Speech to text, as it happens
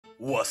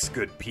What's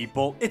good,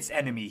 people? It's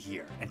ENEMii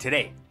here, and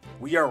today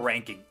we are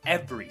ranking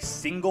every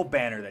single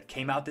banner that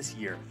came out this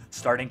year,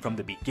 starting from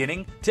the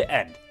beginning to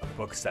end of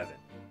Book 7.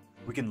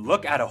 We can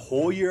look at a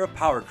whole year of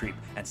power creep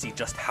and see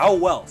just how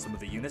well some of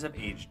the units have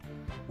aged,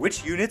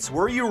 which units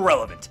were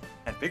irrelevant,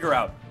 and figure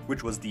out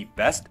which was the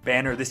best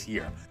banner this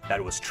year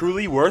that was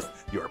truly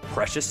worth your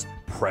precious,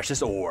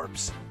 precious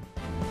orbs.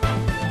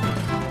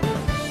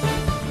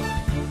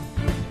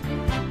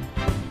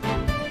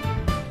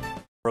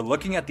 We're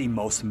looking at the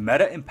most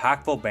meta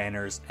impactful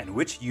banners and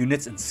which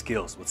units and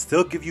skills would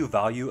still give you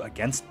value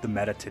against the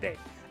meta today,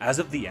 as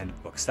of the end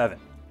of Book 7.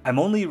 I'm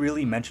only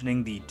really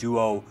mentioning the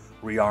duo,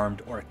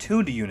 rearmed, or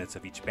attuned units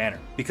of each banner,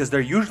 because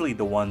they're usually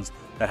the ones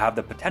that have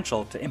the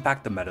potential to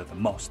impact the meta the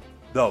most.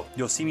 Though,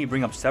 you'll see me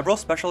bring up several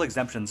special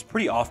exemptions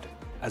pretty often,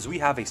 as we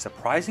have a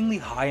surprisingly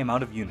high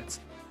amount of units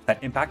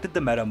that impacted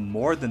the meta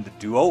more than the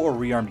duo or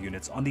rearmed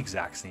units on the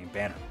exact same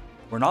banner.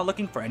 We're not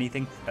looking for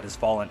anything that has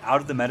fallen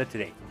out of the meta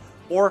today,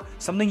 or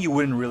something you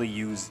wouldn't really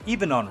use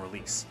even on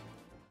release.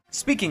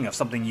 Speaking of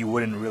something you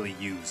wouldn't really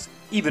use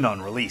even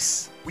on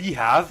release, we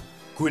have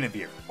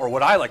Guinevere, or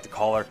what I like to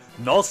call her,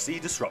 Null Sea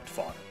Disrupt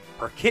Fodder.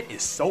 Her kit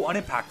is so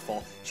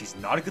unimpactful, she's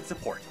not a good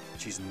support,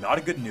 she's not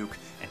a good nuke,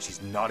 and she's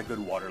not a good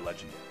water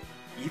legendary.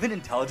 Even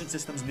Intelligent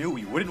Systems knew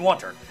we wouldn't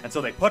want her, and so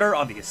they put her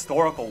on the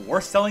historical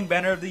worst selling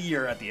banner of the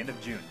year at the end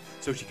of June,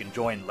 so she can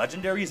join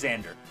Legendary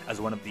Xander as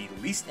one of the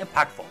least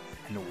impactful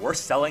and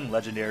worst selling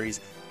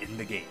legendaries in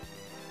the game.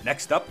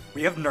 Next up,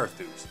 we have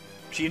Nerthus.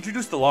 She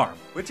introduced Alarm,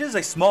 which is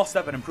a small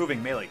step in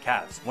improving melee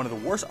calves, one of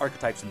the worst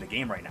archetypes in the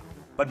game right now.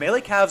 But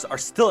melee calves are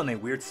still in a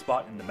weird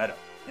spot in the meta,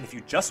 and if you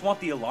just want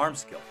the Alarm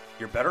skill,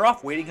 you're better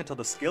off waiting until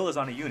the skill is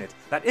on a unit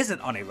that isn't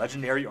on a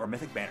legendary or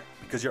mythic banner,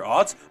 because your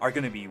odds are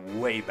going to be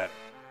way better.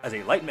 As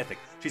a light mythic,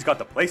 she's got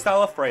the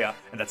playstyle of Freya,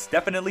 and that's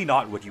definitely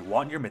not what you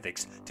want your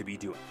mythics to be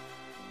doing.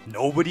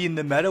 Nobody in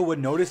the meta would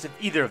notice if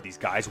either of these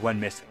guys went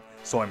missing,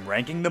 so I'm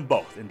ranking them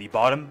both in the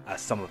bottom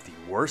as some of the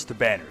worst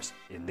banners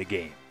in the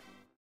game.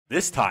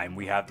 This time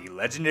we have the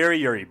legendary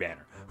Yuri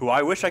banner, who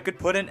I wish I could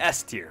put in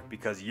S tier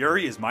because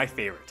Yuri is my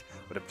favorite,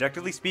 but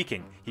objectively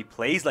speaking, he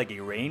plays like a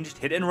ranged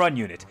hit and run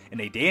unit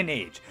in a day and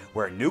age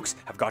where nukes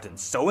have gotten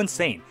so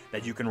insane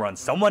that you can run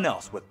someone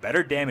else with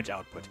better damage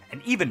output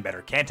and even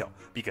better Canto,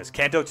 because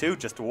Canto 2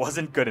 just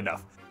wasn't good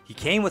enough. He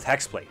came with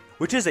Hexblade,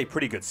 which is a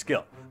pretty good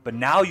skill, but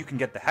now you can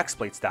get the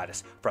Hexblade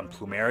status from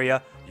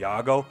Plumeria,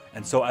 Yago,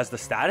 and so as the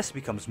status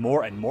becomes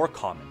more and more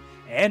common,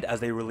 and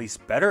as they release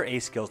better A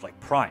skills like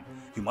Prime,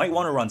 you might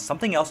want to run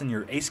something else in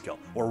your A skill,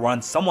 or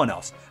run someone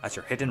else as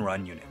your hit and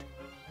run unit.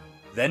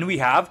 Then we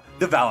have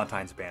the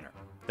Valentine's banner.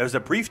 There was a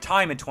brief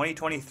time in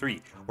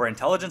 2023 where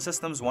Intelligent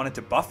Systems wanted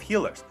to buff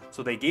healers,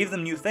 so they gave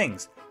them new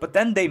things, but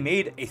then they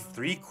made a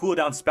 3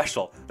 cooldown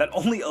special that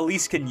only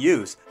Elise can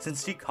use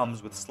since she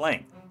comes with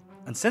Slaying.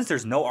 And since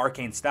there's no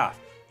arcane staff,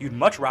 you'd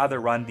much rather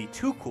run the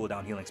 2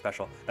 cooldown healing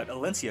special that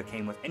Alencia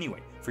came with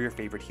anyway for your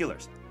favorite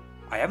healers.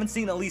 I haven't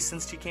seen Elise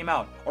since she came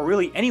out, or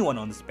really anyone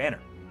on this banner,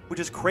 which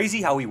is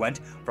crazy how we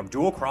went from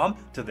Dual Chrom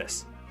to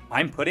this.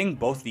 I'm putting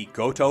both the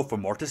Goto for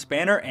Mortis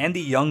banner and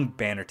the Young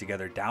banner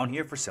together down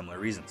here for similar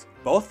reasons.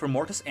 Both for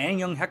Mortis and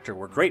Young Hector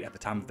were great at the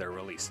time of their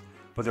release,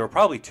 but they were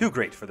probably too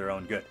great for their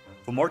own good.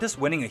 For Mortis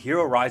winning a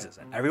Hero Rises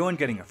and everyone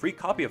getting a free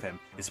copy of him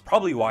is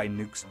probably why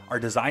nukes are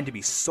designed to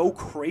be so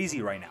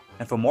crazy right now,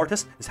 and for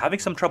Mortis is having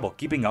some trouble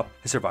keeping up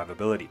his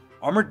survivability.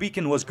 Armored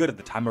Beacon was good at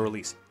the time of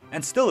release,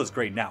 and still is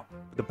great now,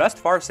 but the best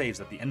far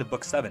saves at the end of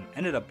Book 7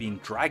 ended up being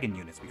Dragon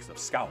units because of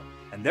Scowl,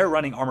 and they're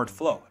running Armored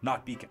Flow,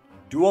 not Beacon.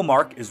 Dual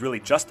Mark is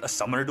really just a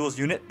Summoner Duels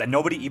unit that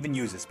nobody even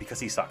uses because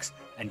he sucks,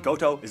 and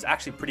Goto is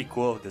actually pretty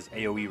cool with his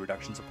AoE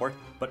reduction support,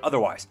 but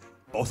otherwise,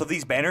 both of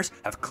these banners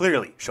have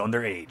clearly shown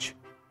their age.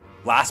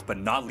 Last but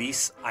not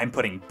least, I'm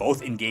putting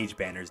both Engage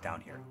banners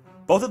down here.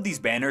 Both of these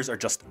banners are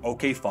just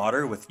okay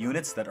fodder with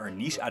units that are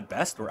niche at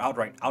best or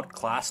outright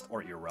outclassed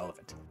or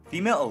irrelevant.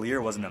 Female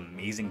Alir was an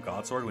amazing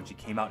godsword when she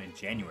came out in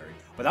January,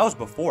 but that was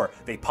before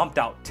they pumped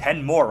out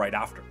 10 more right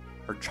after.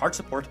 Her charge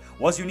support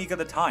was unique at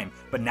the time,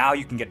 but now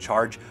you can get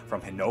charge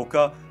from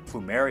Hinoka,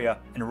 Plumeria,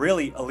 and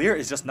really, Alir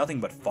is just nothing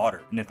but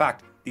fodder, and in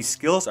fact, these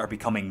skills are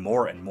becoming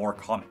more and more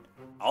common.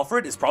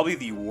 Alfred is probably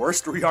the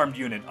worst rearmed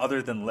unit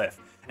other than Lif,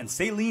 and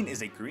Saline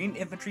is a green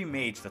infantry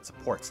mage that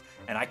supports,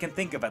 and I can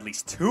think of at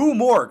least 2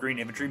 more green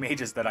infantry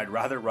mages that I'd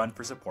rather run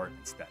for support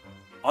instead.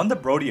 On the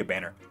Brodia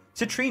banner,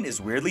 Citrine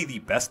is weirdly the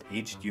best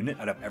aged unit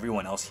out of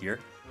everyone else here,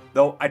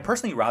 though I'd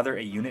personally rather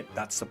a unit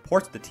that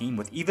supports the team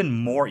with even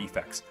more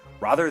effects,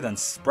 rather than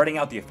spreading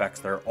out the effects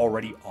that are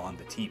already on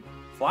the team.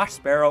 Flash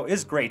Sparrow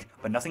is great,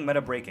 but nothing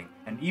meta breaking,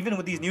 and even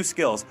with these new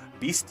skills,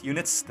 beast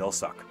units still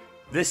suck.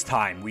 This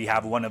time we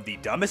have one of the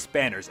dumbest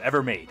banners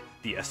ever made,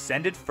 the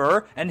Ascended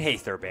Fur and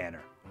Haether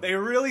banner. They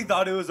really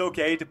thought it was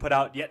okay to put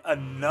out yet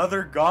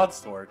another god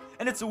sword,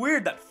 and it's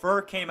weird that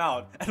Fur came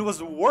out and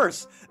was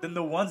worse than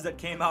the ones that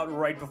came out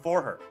right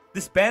before her.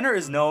 This banner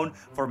is known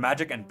for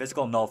magic and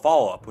physical null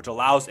follow-up, which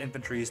allows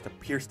infantries to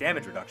pierce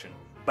damage reduction,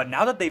 but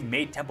now that they've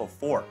made Temple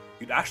 4,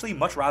 you'd actually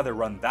much rather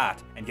run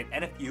that and get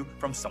NFU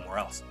from somewhere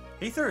else.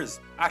 Aether is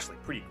actually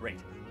pretty great,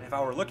 and if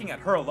I were looking at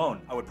her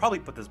alone, I would probably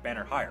put this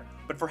banner higher.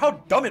 But for how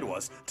dumb it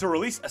was to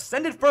release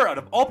Ascended Fur out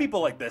of all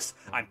people like this,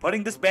 I'm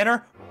putting this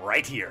banner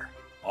right here.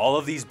 All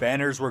of these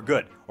banners were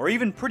good, or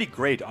even pretty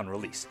great on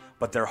release,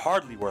 but they're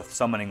hardly worth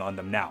summoning on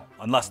them now,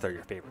 unless they're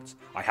your favorites.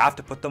 I have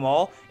to put them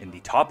all in the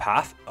top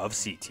half of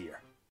C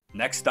tier.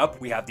 Next up,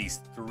 we have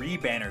these 3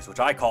 banners, which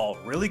I call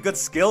really good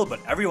skill, but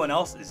everyone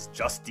else is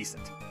just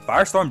decent.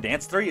 Firestorm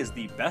Dance 3 is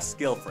the best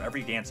skill for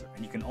every dancer,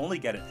 and you can only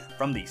get it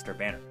from the Easter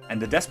banner.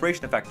 And the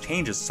Desperation effect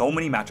changes so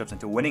many matchups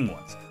into winning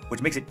ones,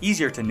 which makes it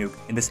easier to nuke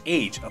in this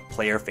age of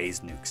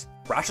player-phased nukes.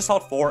 Rash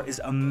Assault 4 is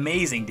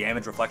amazing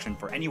damage reflection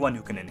for anyone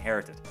who can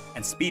inherit it,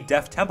 and Speed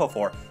Def Tempo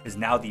 4 is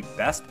now the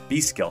best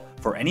B skill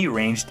for any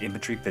ranged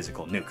infantry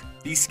physical nuke.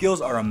 These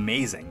skills are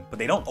amazing, but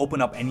they don't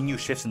open up any new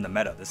shifts in the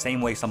meta the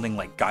same way something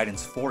like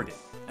Guidance 4 did.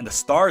 And the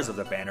stars of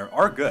the banner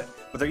are good,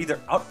 but they're either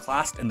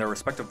outclassed in their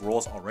respective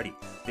roles already,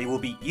 they will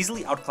be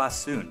easily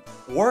outclassed soon,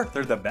 or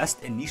they're the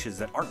best in niches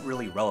that aren't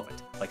really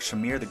relevant, like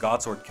Shamir the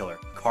Godsword Killer,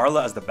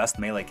 Carla as the best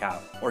melee cav,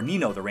 or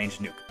Nino the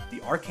ranged nuke.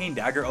 The Arcane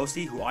Dagger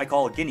OC, who I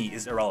call Guinea,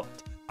 is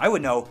irrelevant. I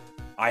would know,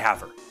 I have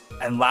her.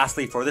 And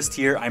lastly, for this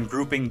tier, I'm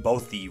grouping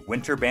both the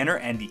Winter banner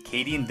and the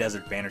Cadian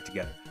Desert banner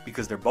together,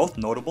 because they're both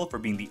notable for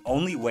being the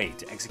only way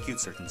to execute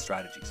certain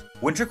strategies.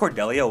 Winter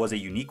Cordelia was a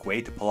unique way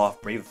to pull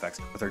off Brave effects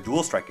with her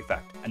dual strike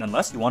effect, and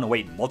unless you want to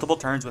wait multiple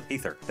turns with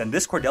Aether, then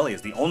this Cordelia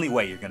is the only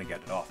way you're going to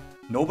get it off.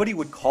 Nobody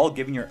would call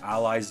giving your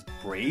allies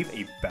Brave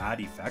a bad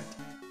effect,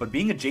 but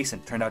being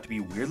adjacent turned out to be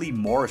weirdly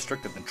more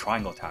restrictive than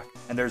Triangle Attack,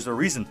 and there's a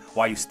reason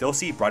why you still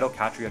see Bridal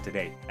Catria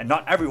today, and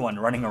not everyone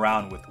running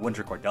around with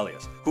Winter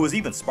Cordelias, who is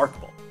even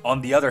sparkable. On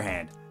the other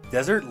hand,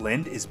 Desert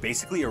Lind is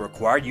basically a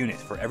required unit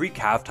for every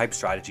cav type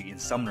strategy in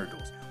Summoner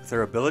duels, with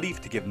her ability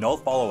to give null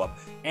follow-up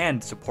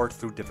and support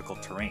through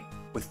difficult terrain.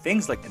 With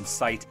things like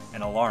Incite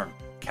and Alarm,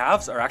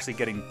 Cavs are actually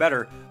getting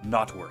better,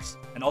 not worse.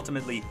 And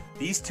ultimately,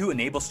 these two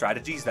enable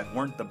strategies that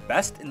weren't the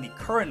best in the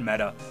current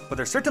meta, but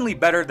they're certainly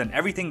better than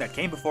everything that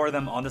came before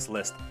them on this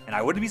list, and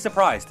I wouldn't be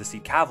surprised to see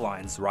Cav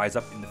lines rise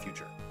up in the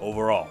future.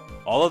 Overall,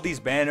 all of these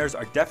banners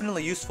are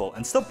definitely useful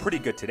and still pretty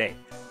good today,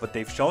 but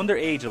they've shown their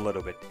age a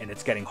little bit, and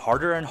it's getting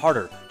harder and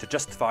harder to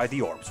justify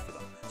the orbs for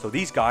them. So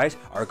these guys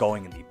are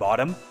going in the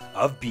bottom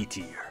of B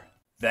tier.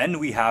 Then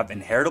we have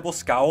Inheritable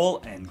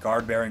Scowl and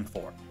Guard Bearing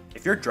 4.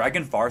 If your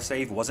Dragon Far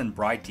save wasn't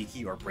Bride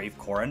Tiki or Brave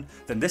Corrin,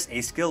 then this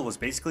A skill was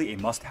basically a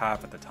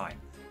must-have at the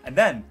time. And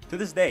then, to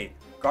this day,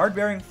 Guard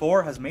Bearing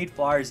 4 has made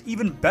flyers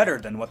even better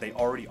than what they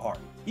already are.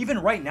 Even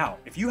right now,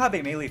 if you have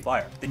a melee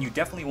flyer, then you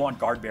definitely want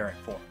Guard Bearing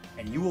 4,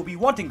 and you will be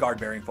wanting Guard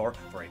Bearing 4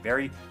 for a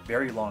very,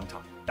 very long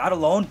time. That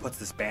alone puts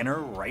this banner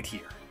right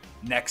here.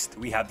 Next,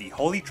 we have the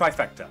Holy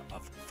Trifecta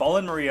of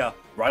Fallen Maria,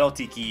 Bridal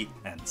Tiki,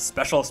 and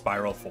Special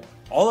Spiral 4.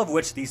 All of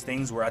which these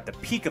things were at the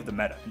peak of the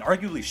meta and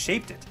arguably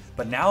shaped it,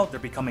 but now they're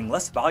becoming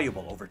less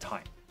valuable over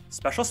time.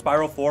 Special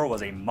Spiral 4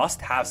 was a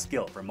must-have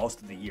skill for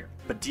most of the year,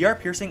 but DR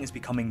Piercing is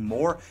becoming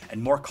more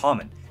and more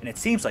common, and it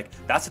seems like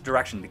that's the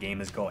direction the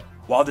game is going.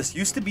 While this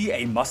used to be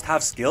a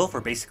must-have skill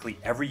for basically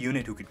every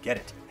unit who could get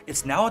it,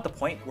 it's now at the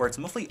point where it's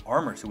mostly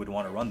armors who would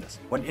want to run this,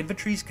 when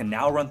infantries can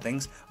now run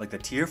things like the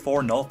tier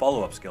 4 null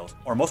follow-up skills,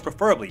 or most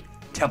preferably,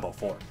 Tempo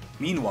 4.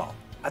 Meanwhile,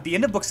 at the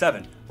end of Book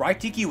 7, Bride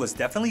Tiki was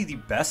definitely the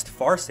best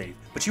far save,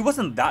 but she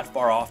wasn't that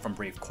far off from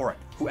Brave Corrin,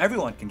 who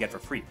everyone can get for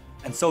free.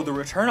 And so the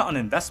return on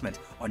investment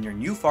on your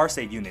new far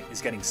save unit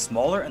is getting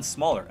smaller and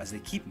smaller as they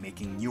keep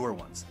making newer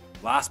ones.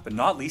 Last but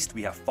not least,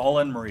 we have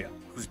Fallen Maria,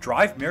 whose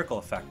Drive Miracle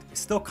effect is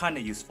still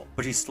kinda useful,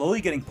 but she's slowly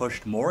getting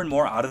pushed more and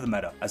more out of the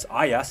meta as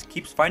IS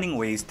keeps finding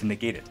ways to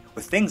negate it,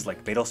 with things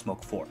like Fatal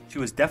Smoke 4. She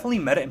was definitely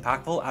meta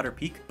impactful at her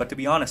peak, but to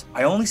be honest,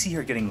 I only see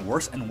her getting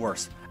worse and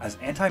worse as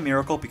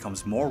Anti-Miracle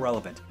becomes more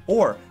relevant,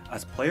 or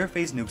as player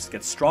phase nukes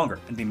get stronger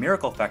and the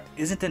Miracle effect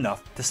isn't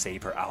enough to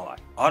save her ally.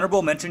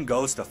 Honorable mention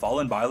goes to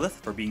Fallen Byleth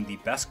for being the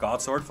best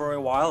Godsword for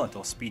a while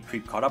until Speed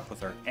Creep caught up with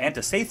her, and to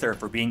Sather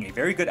for being a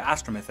very good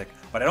Astro Mythic,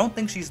 but I don't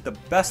think she's the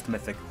best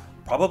Mythic,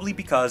 probably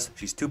because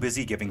she's too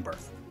busy giving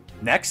birth.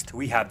 Next,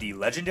 we have the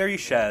Legendary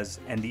Shez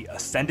and the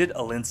Ascended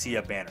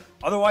Alencia banner,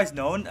 otherwise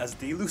known as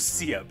the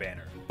Lucia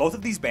banner. Both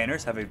of these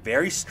banners have a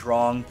very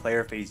strong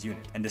player phase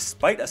unit, and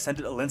despite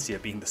Ascended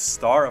Alencia being the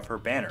star of her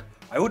banner,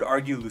 I would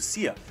argue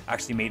Lucia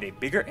actually made a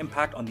bigger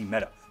impact on the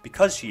meta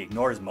because she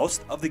ignores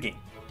most of the game.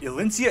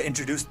 Alencia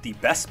introduced the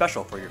best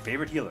special for your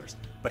favorite healers,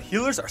 but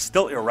healers are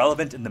still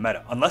irrelevant in the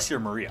meta unless you're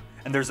Maria,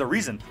 and there's a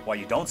reason why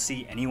you don't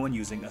see anyone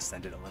using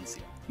Ascended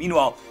Alencia.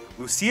 Meanwhile,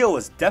 Lucia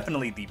was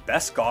definitely the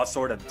best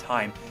Godsword at the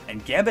time,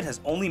 and Gambit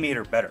has only made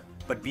her better,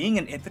 but being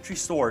an infantry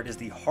sword is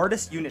the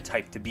hardest unit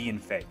type to be in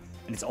Fae,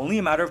 and it's only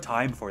a matter of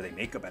time before they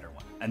make a better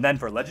one. And then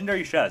for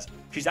Legendary Shez,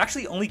 she's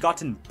actually only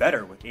gotten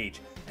better with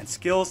age, and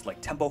skills like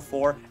Tempo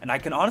 4, and I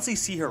can honestly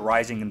see her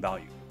rising in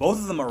value. Both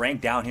of them are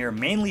ranked down here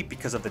mainly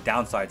because of the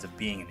downsides of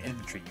being an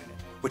infantry unit,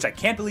 which I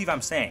can't believe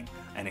I'm saying,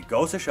 and it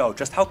goes to show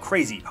just how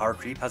crazy power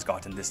creep has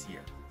gotten this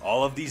year.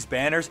 All of these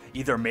banners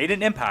either made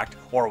an impact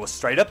or was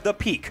straight up the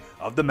peak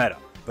of the meta.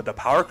 but the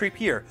power creep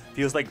here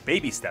feels like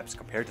baby steps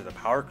compared to the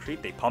power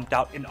creep they pumped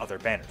out in other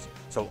banners.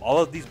 So all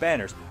of these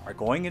banners are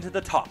going into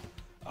the top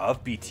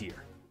of B tier.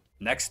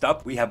 Next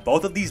up, we have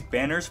both of these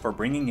banners for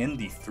bringing in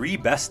the 3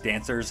 best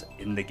dancers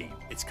in the game.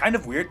 It's kind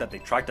of weird that they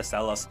tried to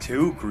sell us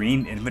 2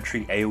 green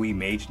infantry AoE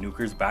mage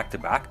nukers back to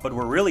back, but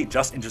we're really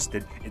just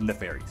interested in the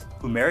fairies.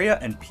 Plumeria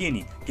and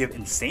Peony give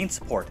insane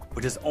support,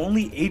 which has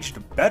only aged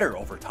better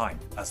over time,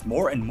 as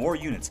more and more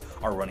units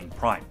are running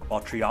Prime, while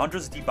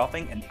Triandra's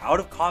debuffing and out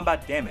of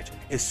combat damage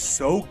is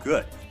so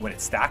good when it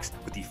stacks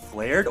with the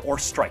flared or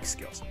strike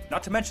skills.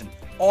 Not to mention,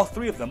 all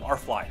 3 of them are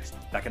flyers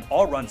that can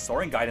all run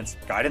Soaring Guidance,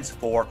 Guidance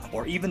 4,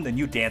 or even the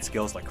new dance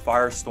skills like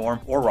Firestorm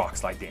or Rock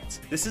Slide Dance.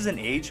 This is an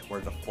age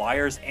where the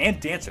flyers and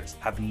dancers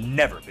have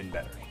never been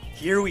better.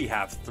 Here we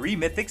have 3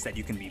 mythics that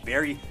you can be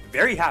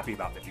very happy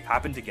about if you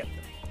happen to get them.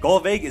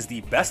 Golveg is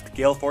the best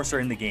Gale Forcer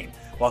in the game,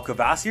 while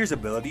Kvasir's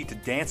ability to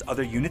dance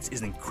other units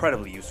is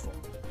incredibly useful.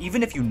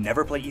 Even if you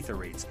never play Ether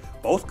Raids,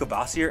 both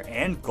Kvasir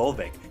and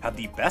Golveg have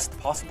the best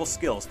possible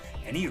skills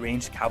any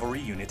ranged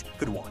cavalry unit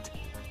could want.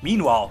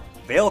 Meanwhile,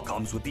 Veil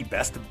comes with the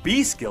best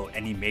B skill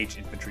any mage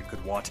infantry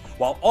could want,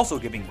 while also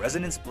giving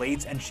resonance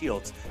blades and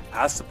shields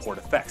as support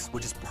effects,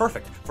 which is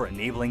perfect for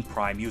enabling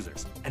Prime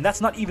users. And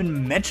that's not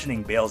even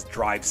mentioning Veil's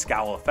drive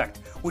scowl effect,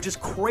 which is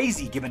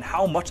crazy given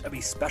how much of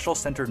a special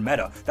centered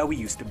meta that we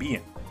used to be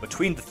in.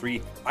 Between the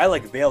 3, I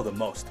like Veil the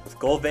most, with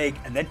Golveg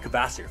and then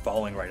Kvasir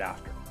following right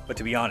after. But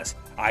to be honest,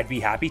 I'd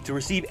be happy to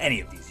receive any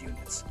of these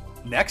units.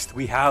 Next,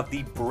 we have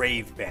the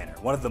Brave banner,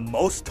 one of the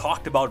most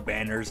talked about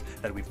banners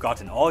that we've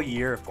gotten all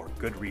year for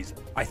good reason.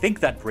 I think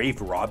that Brave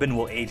Robin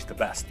will age the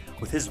best,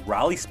 with his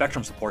Rally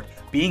Spectrum support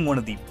being one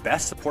of the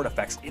best support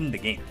effects in the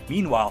game.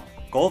 Meanwhile,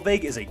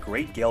 Golveg is a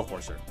great Gale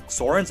Forcer.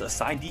 Soren's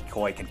Assigned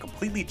Decoy can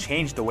completely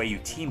change the way you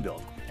team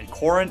build, and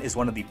Corrin is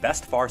one of the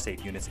best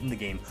far-safe units in the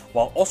game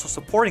while also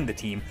supporting the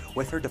team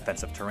with her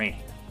defensive terrain.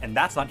 And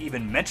that's not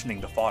even mentioning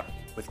the fodder,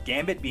 with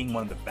Gambit being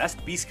one of the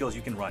best B skills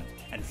you can run,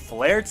 and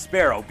Flared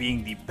Sparrow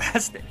being the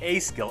best A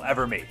skill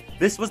ever made.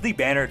 This was the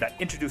banner that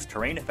introduced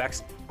terrain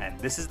effects, and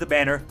this is the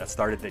banner that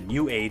started the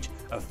new age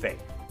of Fae.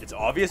 It's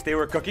obvious they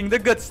were cooking the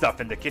good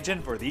stuff in the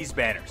kitchen for these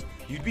banners.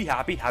 You'd be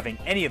happy having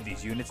any of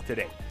these units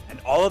today, and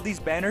all of these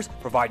banners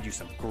provide you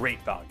some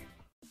great value.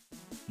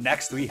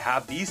 Next, we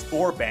have these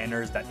 4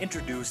 banners that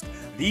introduced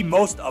the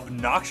most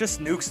obnoxious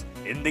nukes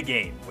in the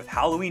game, with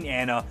Halloween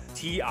Anna,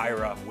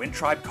 T-Ira, Wind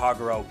Tribe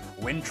Kagero,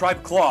 Wind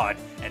Tribe Claude,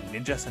 and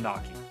Ninja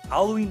Sanaki.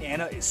 Halloween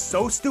Anna is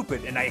so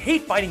stupid, and I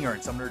hate fighting her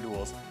in Summoner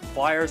Duels.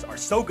 Flyers are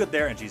so good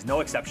there, and she's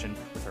no exception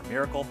with her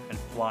Miracle and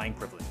Flying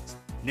privileges.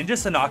 Ninja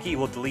Sanaki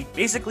will delete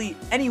basically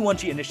anyone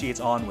she initiates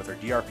on with her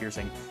DR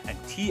Piercing, and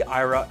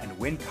T-Ira and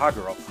Wind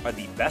Kagero are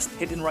the best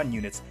hit and run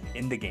units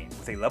in the game,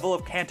 with a level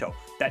of Kanto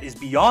that is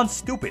beyond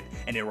stupid,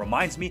 and it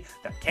reminds me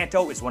that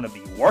Kanto is one of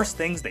the worst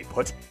things they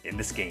put in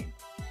this game.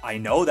 I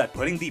know that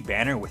putting the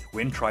banner with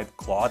Wind Tribe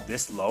Claude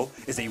this low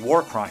is a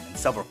war crime in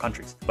several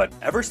countries, but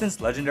ever since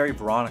Legendary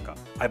Veronica,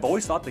 I've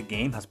always thought the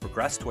game has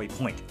progressed to a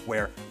point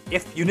where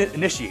if unit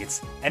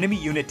initiates, enemy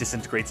unit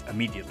disintegrates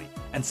immediately.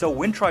 And so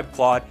Wind Tribe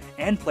Claude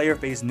and player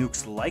phase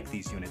nukes like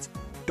these units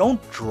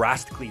don't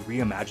drastically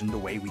reimagine the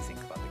way we think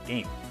about the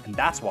game, and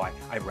that's why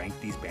I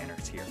ranked these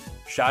banners here.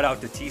 Shout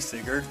out to T.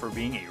 Sigurd for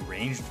being a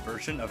ranged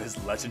version of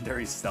his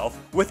legendary self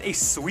with a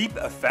sweep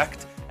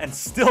effect and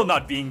still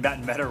not being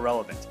that meta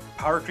relevant.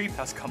 Power creep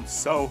has come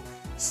so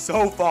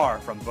far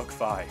from book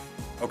 5.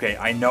 Okay,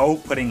 I know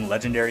putting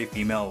legendary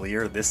female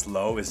Lear this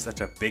low is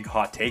such a big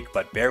hot take,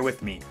 but bear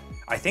with me.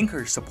 I think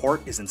her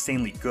support is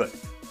insanely good.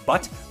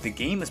 But the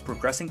game is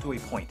progressing to a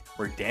point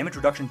where damage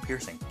reduction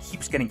piercing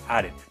keeps getting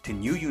added to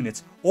new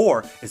units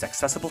or is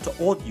accessible to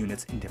old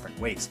units in different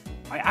ways.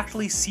 I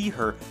actually see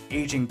her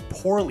aging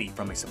poorly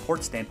from a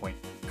support standpoint,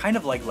 kind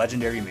of like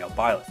legendary male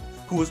Byleth,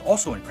 who was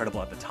also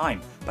incredible at the time,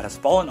 but has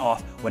fallen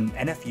off when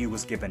NFU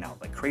was given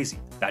out like crazy.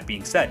 That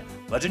being said,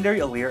 Legendary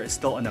Alear is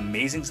still an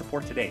amazing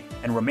support today,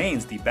 and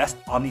remains the best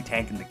Omni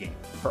tank in the game.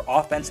 Her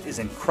offense is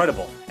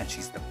incredible, and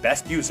she's the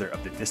best user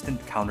of the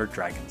Distant Counter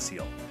Dragon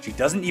Seal. She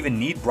doesn't even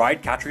need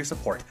Bride Catchery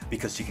support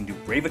because she can do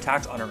brave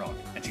attacks on her own,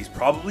 and she's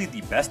probably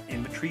the best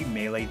infantry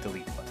melee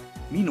delete button.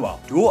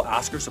 Meanwhile, Dual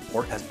Asker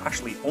support has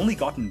actually only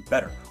gotten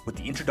better with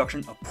the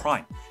introduction of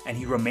Prime, and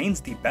he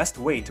remains the best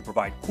way to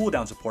provide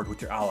cooldown support with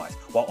your allies,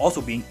 while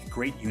also being a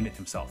great unit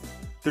himself.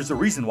 There's a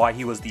reason why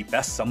he was the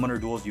best Summoner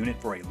Duels unit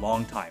for a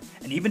long time,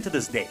 and even to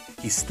this day,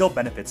 he still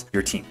benefits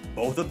your team.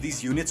 Both of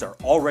these units are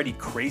already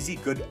crazy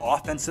good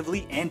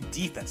offensively and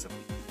defensively,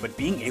 but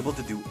being able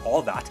to do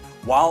all that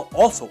while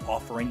also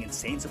offering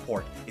insane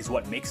support is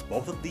what makes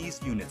both of these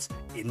units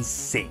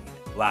insane.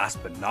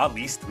 Last but not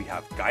least, we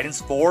have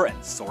Guidance 4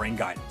 and Soaring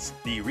Guidance.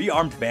 The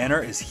rearmed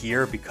banner is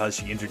here because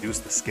she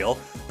introduced the skill,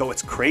 though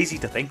it's crazy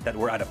to think that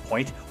we're at a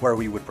point where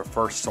we would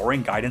prefer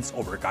Soaring Guidance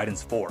over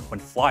Guidance 4 when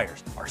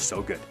flyers are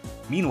so good.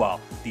 Meanwhile,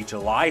 the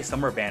July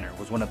Summer banner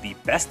was one of the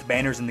best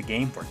banners in the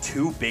game for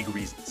two big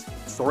reasons: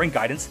 Soaring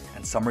Guidance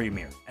and Summer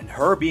Ymir. And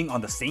her being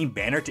on the same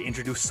banner to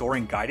introduce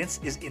Soaring Guidance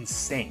is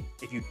insane.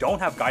 If you don't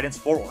have Guidance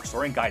 4 or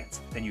Soaring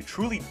Guidance, then you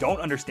truly don't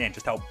understand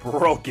just how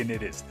broken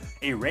it is.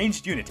 A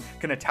ranged unit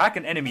can attack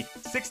an enemy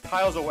 6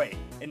 tiles away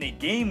in a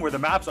game where the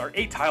maps are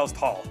 8 tiles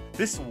tall.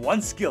 This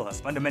one skill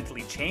has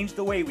fundamentally changed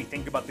the way we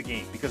think about the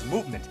game, because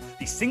movement,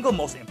 the single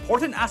most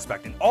important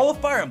aspect in all of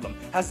Fire Emblem,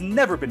 has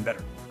never been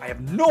better. I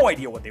have no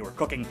idea what they were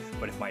cooking,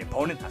 but if my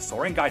opponent has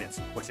Soaring Guidance,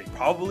 which they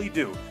probably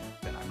do,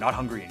 then I'm not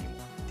hungry anymore.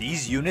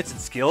 These units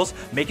and skills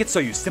make it so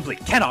you simply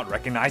cannot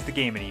recognize the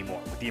game anymore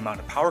with the amount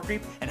of power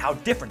creep and how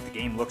different the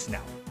game looks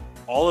now.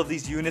 All of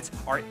these units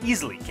are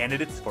easily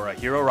candidates for a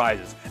Hero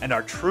Rises and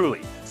are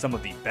truly some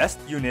of the best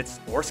units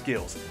or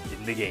skills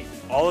in the game.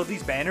 All of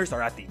these banners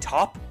are at the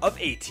top of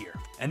A tier.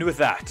 And with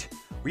that,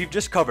 we've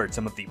just covered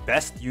some of the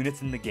best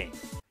units in the game.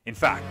 In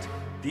fact,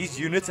 these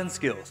units and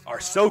skills are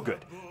so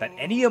good that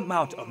any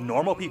amount of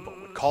normal people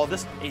would call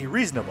this a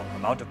reasonable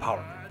amount of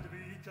power.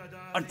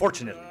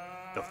 Unfortunately,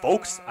 the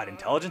folks at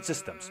Intelligent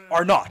Systems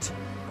are not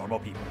normal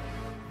people.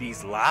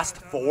 These last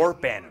 4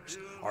 banners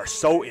are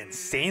so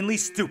insanely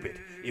stupid,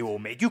 it will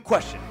make you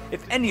question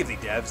if any of the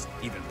devs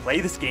even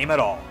play this game at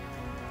all.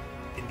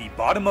 In the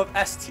bottom of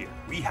S tier,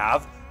 we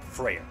have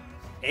Freyr,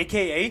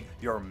 aka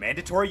your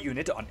mandatory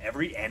unit on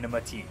every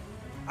ENEMii team.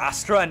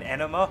 Astra and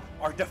ENEMii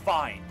are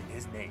defined in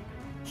his name.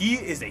 He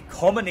is a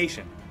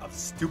culmination of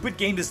stupid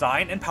game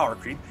design and power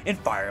creep in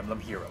Fire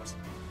Emblem Heroes.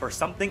 For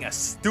something as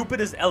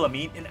stupid as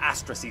ENEMii in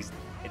Astra season,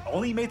 it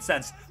only made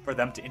sense for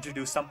them to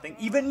introduce something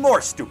even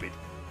more stupid.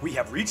 We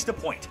have reached a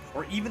point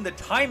where even the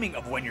timing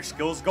of when your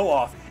skills go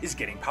off is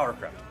getting power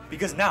crept.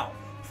 Because now,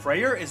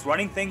 Freyr is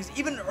running things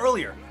even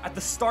earlier, at the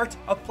start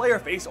of player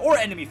phase or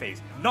enemy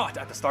phase, not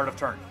at the start of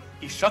turn.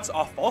 He shuts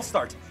off false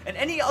start and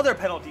any other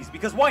penalties,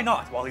 because why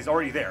not while he's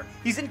already there?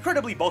 He's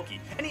incredibly bulky,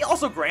 and he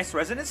also grants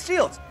resonance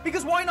shields,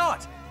 because why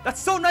not?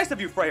 That's so nice of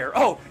you, Freyr.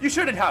 Oh, you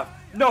shouldn't have.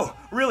 No,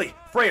 really,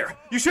 Freyr,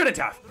 you shouldn't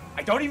have.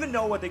 I don't even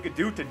know what they could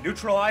do to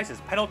neutralize his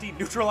penalty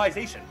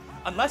neutralization,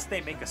 unless they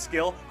make a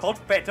skill called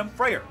Phantom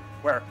Freyr,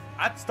 where,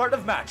 at start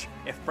of match,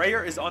 if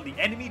Freyr is on the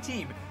enemy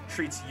team,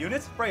 treats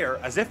units Freyr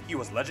as if he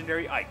was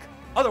Legendary Ike.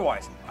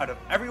 Otherwise, out of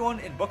everyone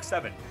in Book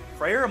 7,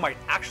 Freyr might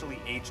actually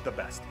age the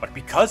best, but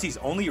because he's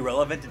only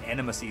relevant in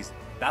ENEMii season,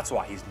 that's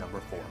why he's number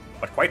 4.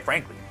 But quite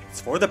frankly, it's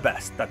for the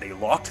best that they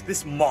locked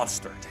this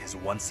monster to his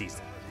one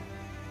season.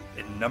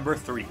 In number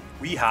 3,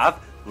 we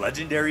have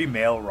Legendary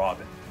Male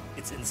Robin.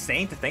 It's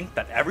insane to think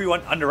that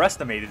everyone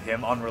underestimated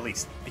him on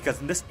release,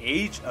 because in this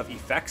age of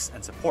effects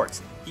and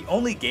supports, he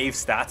only gave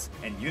stats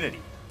and unity.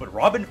 But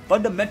Robin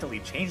fundamentally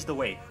changed the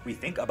way we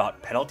think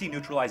about penalty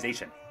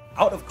neutralization,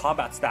 out of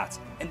combat stats,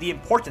 and the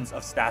importance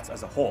of stats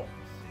as a whole.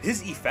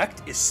 His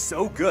effect is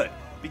so good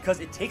because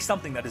it takes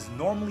something that is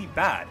normally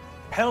bad,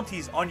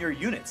 penalties on your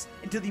units,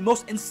 into the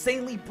most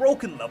insanely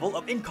broken level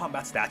of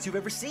in-combat stats you've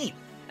ever seen.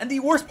 And the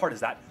worst part is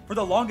that, for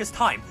the longest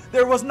time,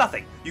 there was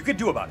nothing you could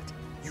do about it.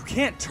 You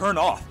can't turn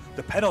off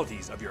the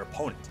penalties of your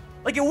opponent.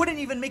 Like, it wouldn't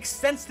even make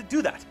sense to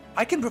do that.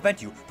 I can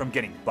prevent you from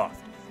getting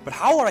buffed, but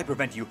how would I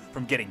prevent you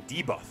from getting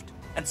debuffed?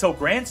 And so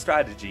grand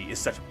strategy is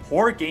such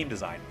poor game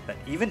design that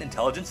even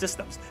Intelligent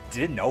Systems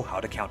didn't know how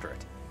to counter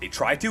it. They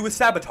tried to with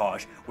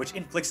Sabotage, which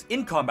inflicts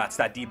in-combat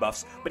stat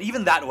debuffs, but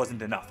even that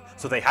wasn't enough,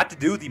 so they had to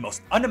do the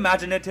most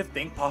unimaginative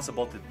thing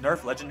possible to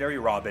nerf Legendary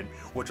Robin,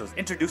 which was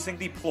introducing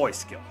the Ploy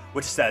skill,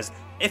 which says,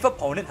 if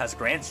opponent has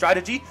grand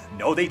strategy,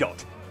 no they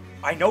don't.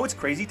 I know it's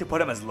crazy to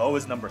put him as low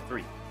as number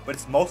 3, but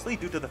it's mostly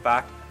due to the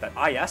fact that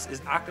IS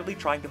is actively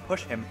trying to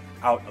push him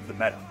out of the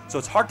meta, so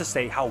it's hard to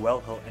say how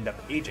well he'll end up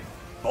aging.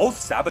 Both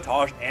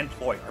Sabotage and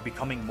Ploy are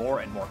becoming more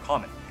and more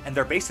common, and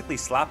they're basically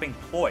slapping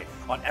Ploy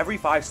on every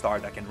 5-star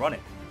that can run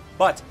it.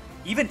 But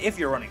even if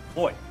you're running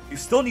Ploy, you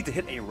still need to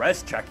hit a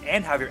res check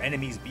and have your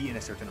enemies be in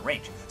a certain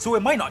range, so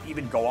it might not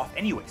even go off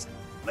anyways.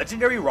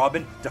 Legendary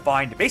Robin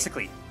defined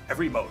basically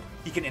every mode.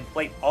 He can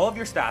inflate all of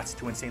your stats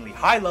to insanely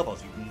high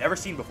levels you've never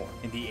seen before.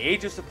 In the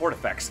age of support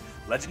effects,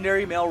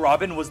 Legendary Male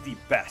Robin was the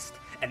best,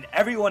 and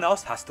everyone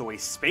else has to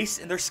waste space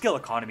in their skill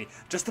economy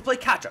just to play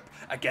catch-up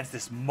against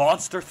this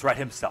monster threat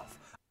himself.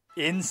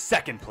 In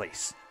second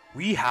place,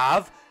 we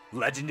have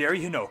Legendary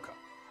Hinoka.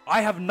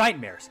 I have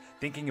nightmares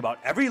thinking about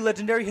every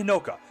Legendary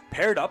Hinoka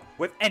paired up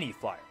with any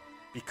flyer.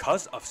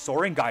 Because of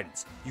Soaring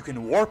Guidance, you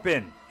can warp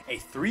in a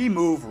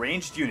 3-move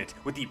ranged unit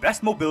with the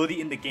best mobility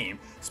in the game,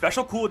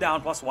 special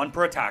cooldown +1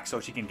 per attack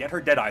so she can get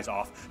her Deadeyes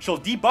off. She'll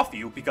debuff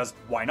you because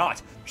why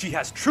not? She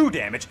has true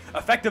damage,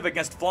 effective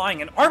against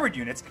flying and armored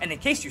units, and in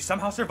case you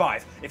somehow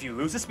survive, if you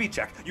lose a speed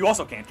check, you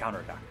also can't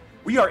counterattack.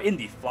 We are in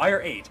the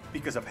flyer age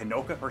because of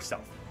Hinoka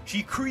herself.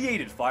 She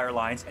created flyer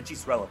lines and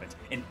she's relevant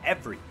in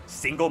every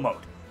single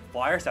mode.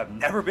 Flyers have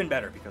never been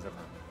better because of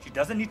her. She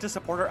doesn't need to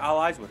support her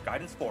allies with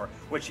Guidance 4,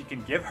 which she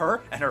can give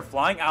her and her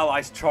flying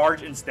allies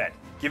charge instead.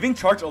 Giving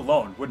charge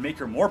alone would make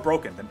her more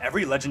broken than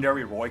every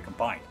legendary Roy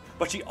combined.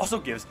 But she also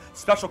gives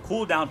special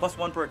cooldown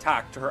 +1 per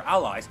attack to her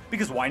allies,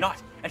 because why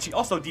not? And she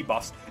also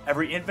debuffs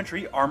every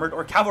infantry, armored,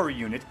 or cavalry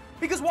unit,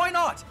 because why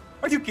not?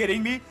 Are you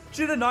kidding me?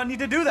 She did not need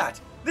to do that.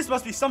 This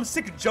must be some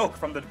sick joke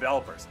from the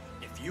developers.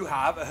 If you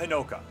have a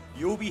Hinoka,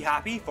 you will be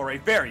happy for a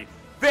very,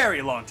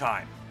 very long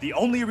time. The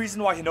only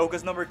reason why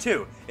Hinoka's number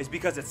 2 is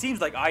because it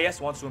seems like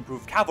IS wants to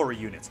improve cavalry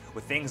units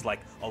with things like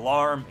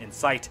Alarm,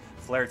 Insight,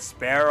 Flared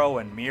Sparrow,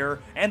 and Mirror,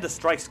 and the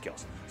strike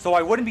skills. So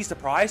I wouldn't be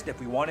surprised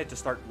if we wanted to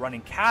start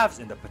running Cavs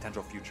in the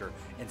potential future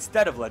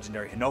instead of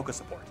Legendary Hinoka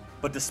support.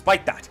 But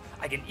despite that,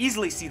 I can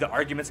easily see the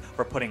arguments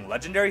for putting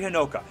Legendary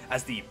Hinoka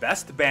as the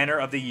best banner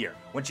of the year,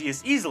 when she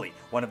is easily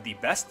one of the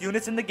best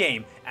units in the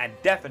game and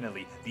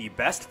definitely the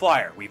best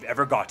flyer we've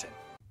ever gotten.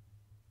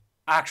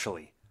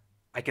 Actually,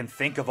 I can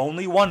think of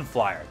only one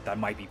flyer that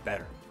might be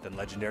better than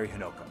Legendary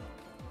Hinoka.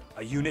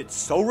 A unit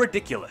so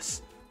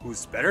ridiculous,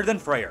 who's better than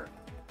Freyr,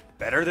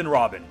 better than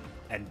Robin,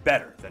 and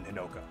better than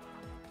Hinoka.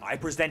 I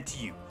present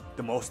to you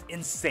the most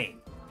insane,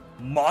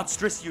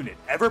 monstrous unit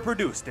ever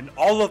produced in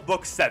all of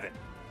Book 7.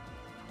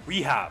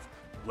 We have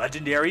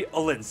Legendary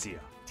Alencia.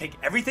 Take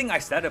everything I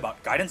said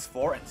about Guidance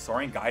 4 and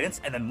Soaring Guidance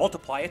and then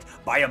multiply it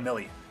by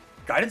 1,000,000.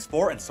 Guidance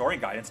 4 and Soaring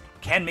Guidance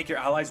can make your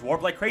allies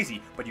warp like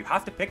crazy, but you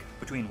have to pick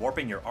between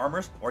warping your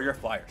armors or your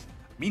flyers.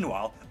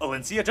 Meanwhile,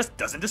 Alencia just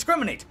doesn't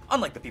discriminate,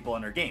 unlike the people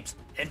in her games.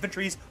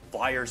 Infantries,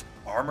 flyers,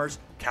 armors,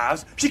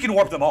 calves, she can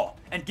warp them all.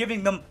 And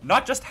giving them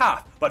not just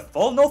half, but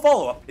full no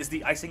follow-up is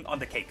the icing on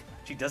the cake.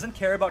 She doesn't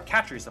care about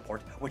catchery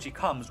support when she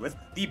comes with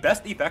the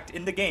best effect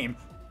in the game,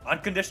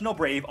 Unconditional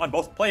Brave on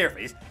both player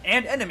phase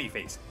and enemy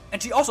phase.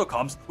 And she also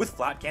comes with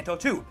Flat Canto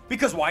 2,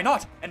 because why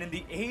not? And in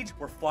the age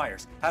where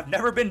flyers have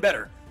never been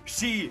better,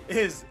 she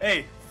is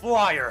a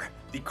flyer.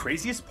 The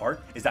craziest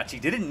part is that she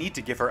didn't need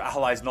to give her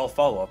allies null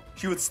follow-up.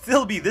 She would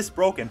still be this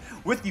broken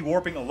with the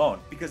warping alone,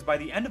 because by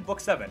the end of Book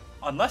 7,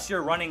 unless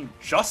you're running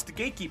just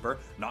Gatekeeper,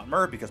 not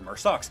Myr because Myr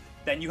sucks,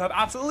 then you have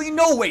absolutely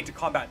no way to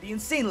combat the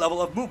insane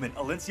level of movement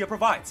Alencia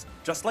provides.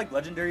 Just like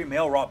Legendary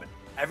Male Robin,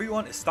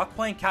 everyone is stuck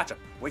playing catch-up,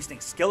 wasting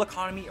skill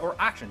economy or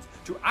actions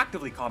to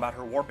actively combat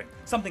her warping,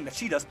 something that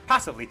she does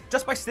passively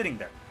just by sitting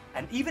there.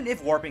 And even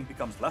if warping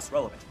becomes less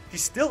relevant,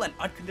 she's still an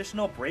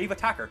unconditional brave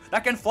attacker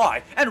that can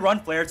fly and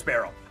run Flared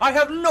Sparrow. I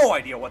have no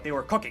idea what they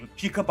were cooking.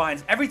 She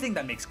combines everything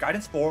that makes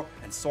Guidance 4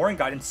 and Soaring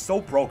Guidance so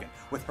broken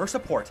with her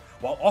support,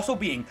 while also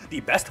being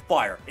the best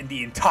flyer in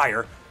the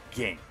entire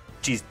game.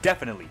 She's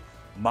definitely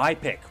my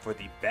pick for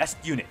the best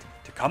unit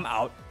to come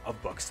out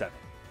of Book 7.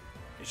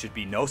 It should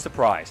be no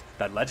surprise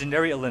that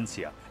Legendary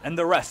Alencia and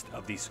the rest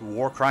of these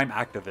war crime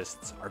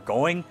activists are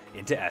going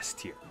into S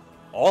tier.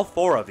 All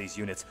 4 of these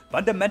units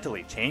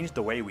fundamentally changed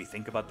the way we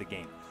think about the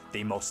game.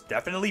 They most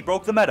definitely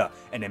broke the meta,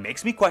 and it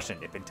makes me question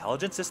if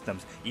Intelligent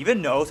Systems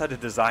even knows how to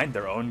design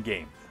their own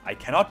game. I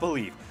cannot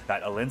believe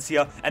that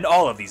Alencia and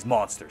all of these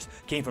monsters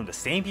came from the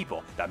same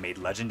people that made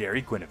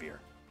Legendary Guinevere.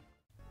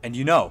 And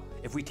you know,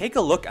 if we take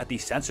a look at the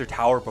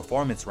Sensortower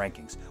performance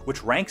rankings,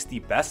 which ranks the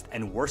best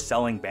and worst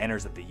selling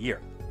banners of the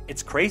year,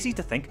 it's crazy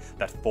to think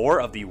that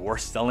 4 of the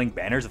worst selling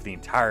banners of the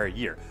entire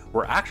year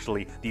were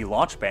actually the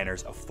launch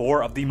banners of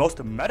 4 of the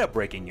most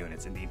meta-breaking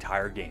units in the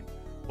entire game.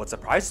 What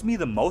surprises me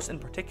the most in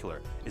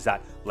particular is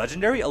that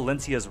Legendary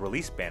Alencia's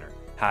release banner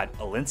had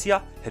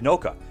Alencia,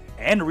 Hinoka,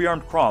 and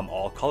Rearmed Chrom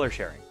all color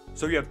sharing.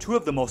 So you have 2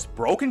 of the most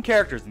broken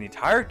characters in the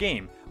entire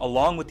game,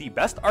 along with the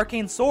best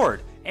arcane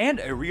sword and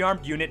a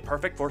rearmed unit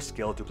perfect for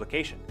skill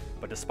duplication.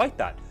 But despite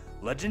that,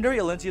 Legendary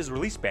Alencia's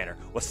release banner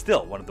was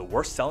still one of the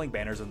worst selling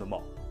banners of them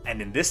all. And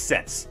in this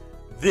sense,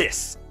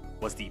 this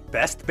was the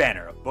best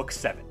banner of Book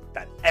 7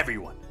 that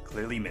everyone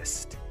clearly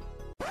missed.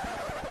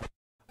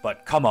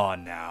 But come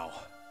on now.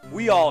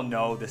 We all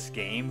know this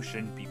game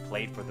shouldn't be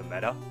played for the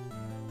meta.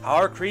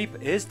 Power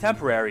creep is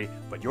temporary,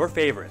 but your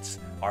favorites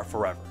are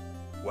forever.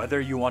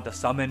 Whether you want to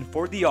summon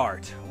for the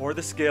art, or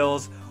the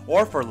skills,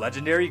 or for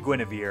Legendary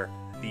Guinevere,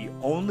 the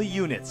only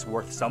units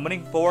worth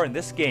summoning for in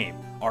this game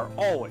are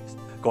always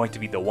going to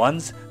be the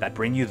ones that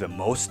bring you the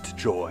most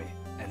joy.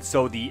 And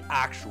so the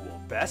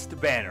actual best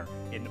banner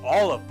in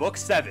all of Book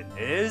 7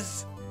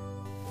 is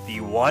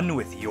the one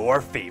with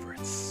your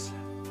favorites.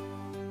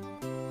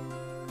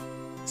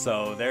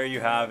 So there you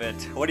have it.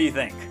 What do you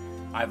think?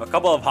 I have a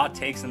couple of hot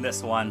takes in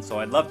this one, so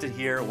I'd love to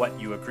hear what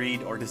you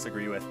agreed or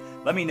disagree with.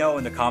 Let me know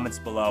in the comments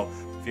below.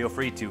 Feel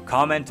free to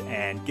comment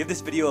and give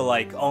this video a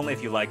like only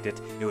if you liked it.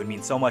 It would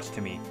mean so much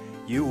to me.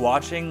 You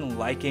watching,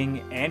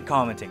 liking, and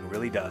commenting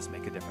really does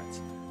make a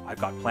difference. I've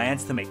got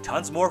plans to make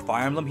tons more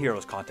Fire Emblem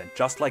Heroes content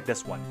just like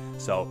this one,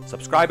 so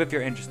subscribe if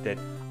you're interested.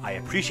 I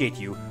appreciate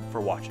you for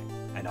watching,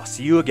 and I'll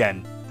see you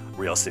again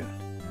real soon.